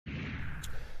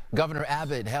Governor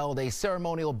Abbott held a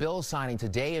ceremonial bill signing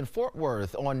today in Fort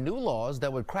Worth on new laws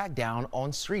that would crack down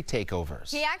on street takeovers.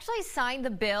 He actually signed the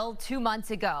bill 2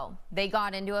 months ago. They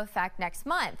got into effect next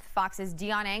month. Fox's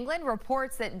Dionne Anglin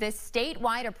reports that this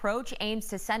statewide approach aims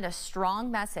to send a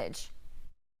strong message.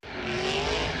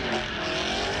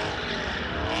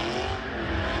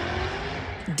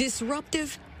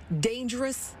 Disruptive,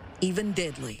 dangerous, even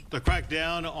deadly. The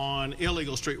crackdown on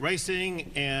illegal street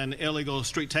racing and illegal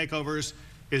street takeovers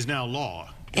is now law.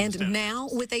 And now,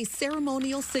 with a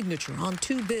ceremonial signature on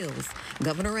 2 bills,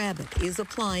 Governor Abbott is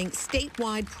applying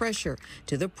statewide pressure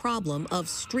to the problem of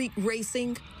street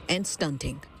racing and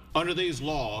stunting. Under these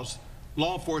laws,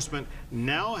 law enforcement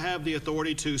now have the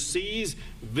authority to seize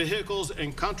vehicles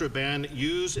and contraband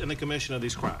used in the commission of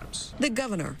these crimes. The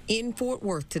governor in Fort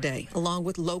Worth today, along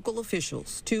with local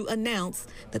officials, to announce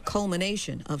the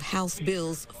culmination of House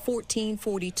Bills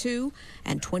 1442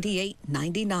 and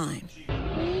 2899.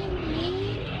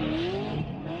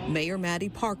 Mayor Maddie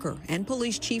Parker and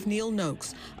Police Chief Neil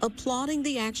Noakes applauding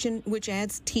the action, which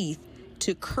adds teeth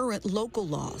to current local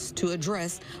laws to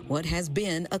address what has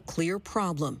been a clear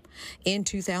problem. In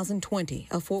 2020,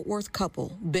 a Fort Worth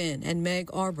couple, Ben and Meg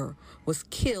Arbor, was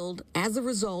killed as a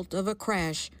result of a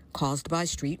crash caused by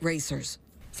street racers.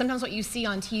 Sometimes what you see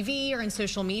on TV or in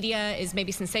social media is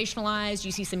maybe sensationalized.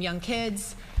 You see some young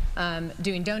kids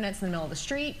doing donuts in the middle of the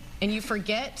street, and you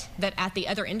forget that at the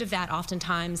other end of that,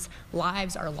 oftentimes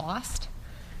lives are lost.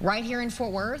 Right here in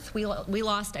Fort Worth, we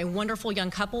lost a wonderful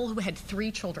young couple who had 3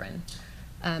 children.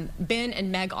 Ben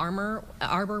and Meg Arbor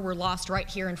were lost right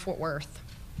here in Fort Worth,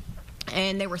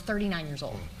 and they were 39 years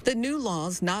old. The new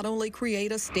laws not only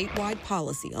create a statewide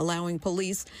policy allowing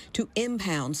police to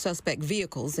impound suspect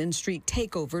vehicles in street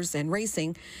takeovers and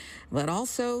racing, but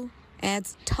also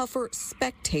adds tougher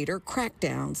spectator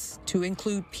crackdowns to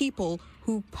include people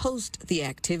who post the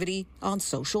activity on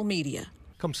social media.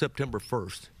 Come September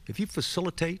 1st, if you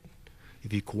facilitate,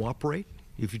 if you cooperate,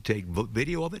 if you take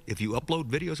video of it, if you upload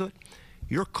videos of it,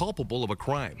 you're culpable of a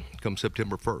crime come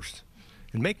September 1st.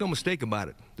 And make no mistake about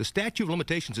it, the statute of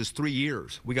limitations is 3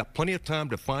 years. We got plenty of time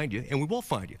to find you, and we will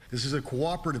find you. This is a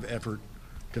cooperative effort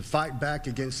to fight back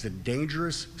against the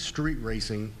dangerous street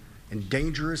racing and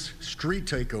dangerous street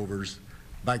takeovers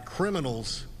by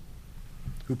criminals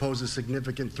who pose a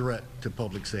significant threat to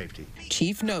public safety.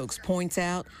 Chief Noakes points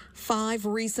out 5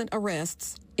 recent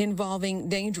arrests involving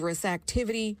dangerous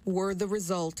activity were the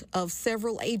result of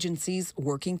several agencies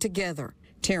working together.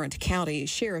 Tarrant County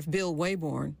Sheriff Bill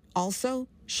Wayborn also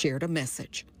shared a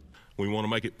message. We want to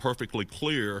make it perfectly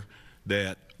clear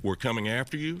that we're coming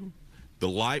after you. The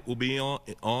light will be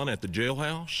on at the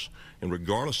jailhouse, and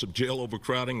regardless of jail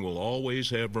overcrowding, we'll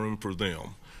always have room for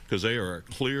them because they are a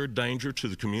clear danger to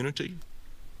the community.